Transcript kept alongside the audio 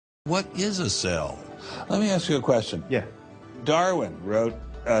What is a cell? Let me ask you a question. Yeah. Darwin wrote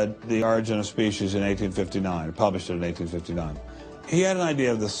The Origin of Species in 1859, published it in 1859. He had an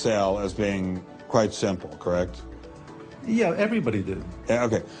idea of the cell as being quite simple, correct? Yeah, everybody did.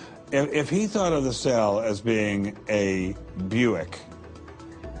 Okay. If he thought of the cell as being a Buick,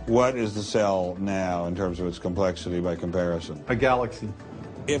 what is the cell now in terms of its complexity by comparison? A galaxy.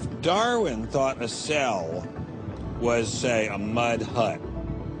 If Darwin thought a cell was, say, a mud hut,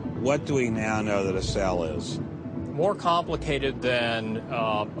 what do we now know that a cell is? More complicated than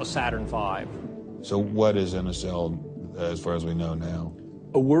a Saturn V. So what is in a cell as far as we know now?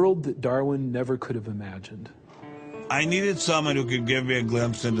 A world that Darwin never could have imagined. I needed someone who could give me a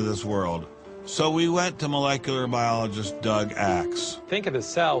glimpse into this world. So we went to molecular biologist Doug Axe. Think of a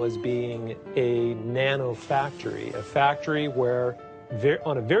cell as being a nanofactory, a factory where,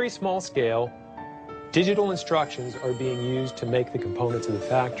 on a very small scale, digital instructions are being used to make the components of the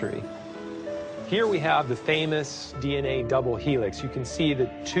factory. Here we have the famous DNA double helix. You can see the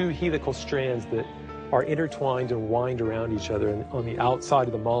two helical strands that are intertwined and wind around each other on the outside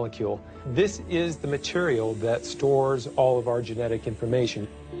of the molecule. This is the material that stores all of our genetic information.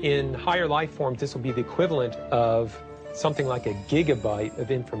 In higher life forms, this will be the equivalent of something like a gigabyte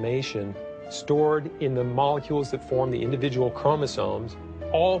of information stored in the molecules that form the individual chromosomes,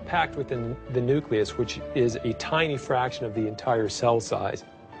 all packed within the nucleus, which is a tiny fraction of the entire cell size.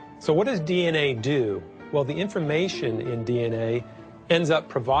 So what does DNA do? Well, the information in DNA ends up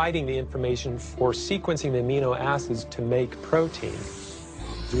providing the information for sequencing the amino acids to make protein.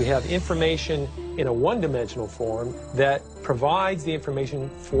 We have information in a one-dimensional form that provides the information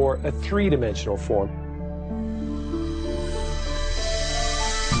for a three-dimensional form.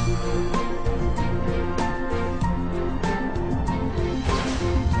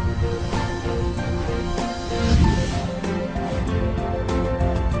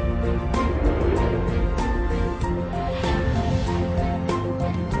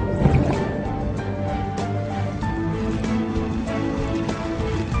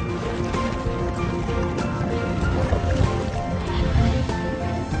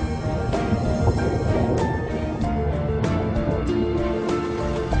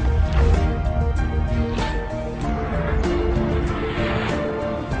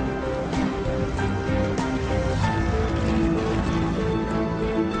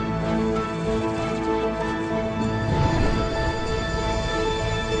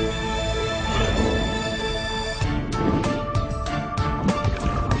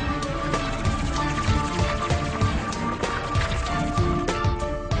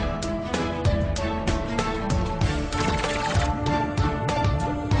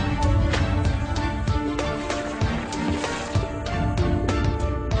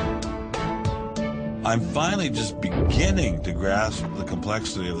 I'm finally just beginning to grasp the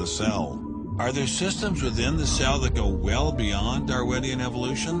complexity of the cell. Are there systems within the cell that go well beyond Darwinian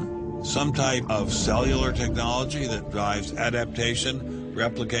evolution? Some type of cellular technology that drives adaptation,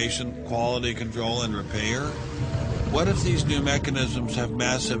 replication, quality control, and repair? What if these new mechanisms have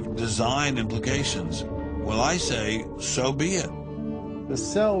massive design implications? Well, I say, so be it. The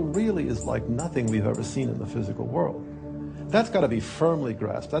cell really is like nothing we've ever seen in the physical world. That's got to be firmly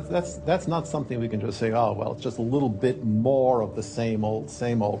grasped. That's not something we can just say, oh, well, it's just a little bit more of the same old,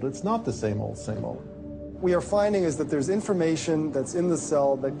 same old. It's not the same old, same old. We are finding is that there's information that's in the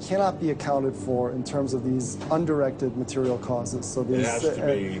cell that cannot be accounted for in terms of these undirected material causes. So there's, it has to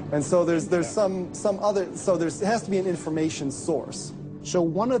be. And so there's some other, so it has to be an information source. So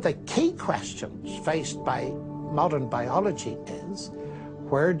one of the key questions faced by modern biology is,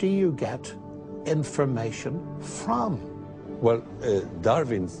 where do you get information from? Well,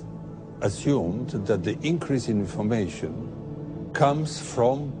 Darwin assumed that the increase in information comes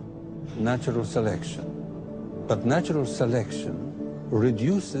from natural selection. But natural selection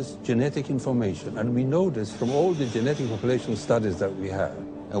reduces genetic information, and we know this from all the genetic population studies that we have.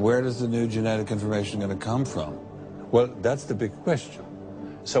 And where does the new genetic information going to come from? Well, that's the big question.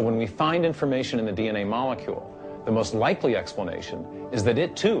 So when we find information in the DNA molecule, the most likely explanation is that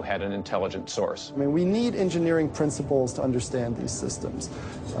it too had an intelligent source. I mean, we need engineering principles to understand these systems,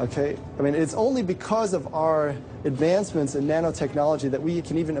 okay? I mean, it's only because of our advancements in nanotechnology that we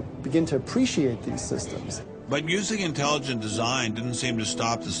can even begin to appreciate these systems. But using intelligent design didn't seem to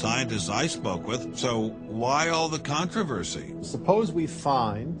stop the scientists I spoke with, so why all the controversy? Suppose we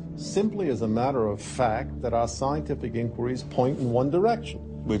find, simply as a matter of fact, that our scientific inquiries point in one direction.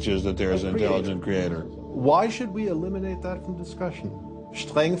 Which is that there is an intelligent creator. Why should we eliminate that from discussion?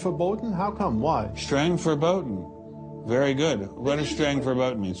 Streng verboten? How come? Why? Streng verboten. Very good. What does streng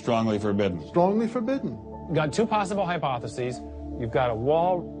verboten mean? Strongly forbidden. Strongly forbidden. You've got two possible hypotheses. You've got a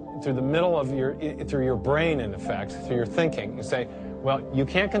wall through the middle of through your brain, in effect, through your thinking. You say, well, you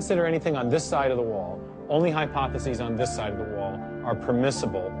can't consider anything on this side of the wall. Only hypotheses on this side of the wall are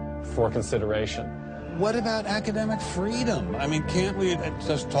permissible for consideration. What about academic freedom? I mean, can't we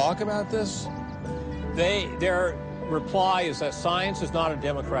just talk about this? Their reply is that science is not a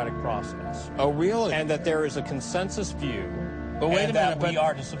democratic process. Oh, really? And that there is a consensus view. But wait a minute, we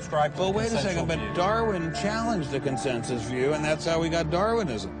are to subscribe to the wait a second, view. but Darwin challenged the consensus view, and that's how we got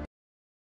Darwinism.